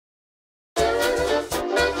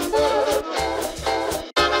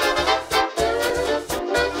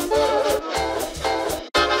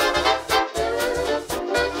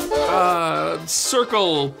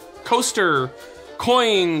circle, coaster,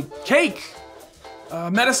 coin, cake,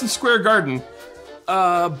 Madison Square Garden,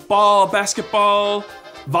 ball, basketball,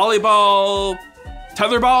 volleyball,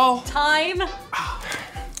 tetherball. Time.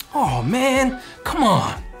 Oh man, come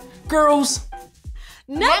on. Girls.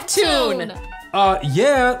 Neptune.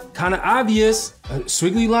 Yeah, kind of obvious.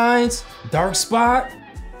 Squiggly lines, dark spot,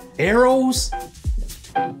 arrows.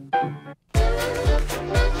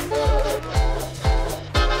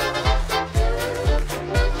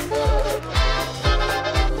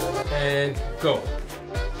 And go.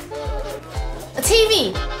 A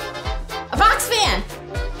TV. A box fan.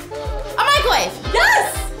 A microwave.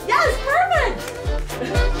 Yes! Yes, perfect!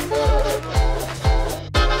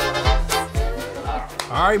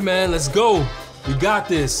 All right, man, let's go. We got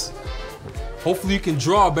this. Hopefully you can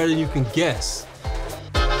draw better than you can guess.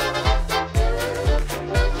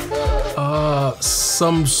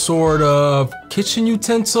 Some sort of kitchen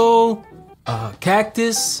utensil,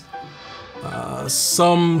 cactus,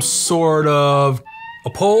 some sort of a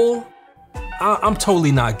pole. I'm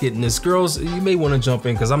totally not getting this. Girls, you may want to jump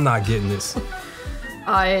in because I'm not getting this.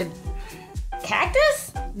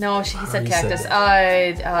 Cactus? No, he said You cactus.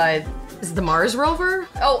 said Is it the Mars rover?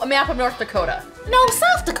 Oh, a map of North Dakota. No,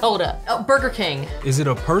 South Dakota. Oh, Burger King. Is it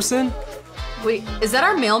a person? Wait, is that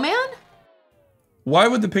our mailman? Why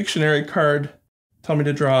would the Pictionary card tell me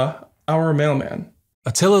to draw our mailman?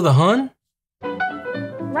 Attila the Hun?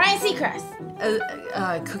 Ryan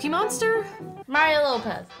Seacrest. Cookie Monster? Mario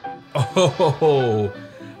Lopez. Oh,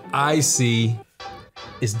 I see.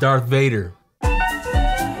 It's Darth Vader.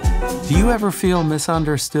 Do you ever feel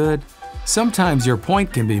misunderstood? Sometimes your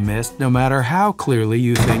point can be missed no matter how clearly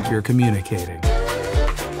you think you're communicating.